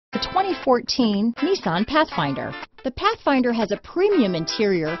The 2014 Nissan Pathfinder. The Pathfinder has a premium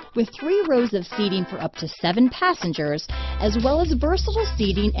interior with 3 rows of seating for up to 7 passengers, as well as versatile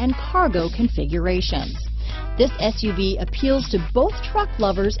seating and cargo configurations. This SUV appeals to both truck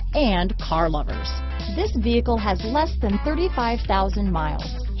lovers and car lovers. This vehicle has less than 35,000 miles.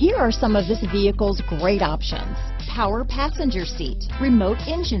 Here are some of this vehicle's great options: power passenger seat, remote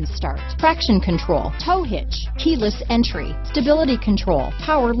engine start, traction control, tow hitch, keyless entry, stability control,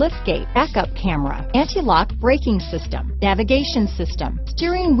 power liftgate, backup camera, anti-lock braking system, navigation system,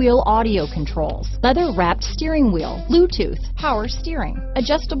 steering wheel audio controls, leather-wrapped steering wheel, Bluetooth, power steering,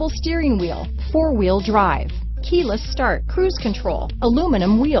 adjustable steering wheel, 4-wheel drive, keyless start, cruise control,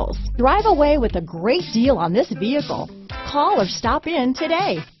 aluminum wheels. Drive away with a great deal on this vehicle. Call or stop in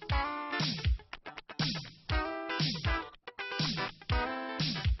today.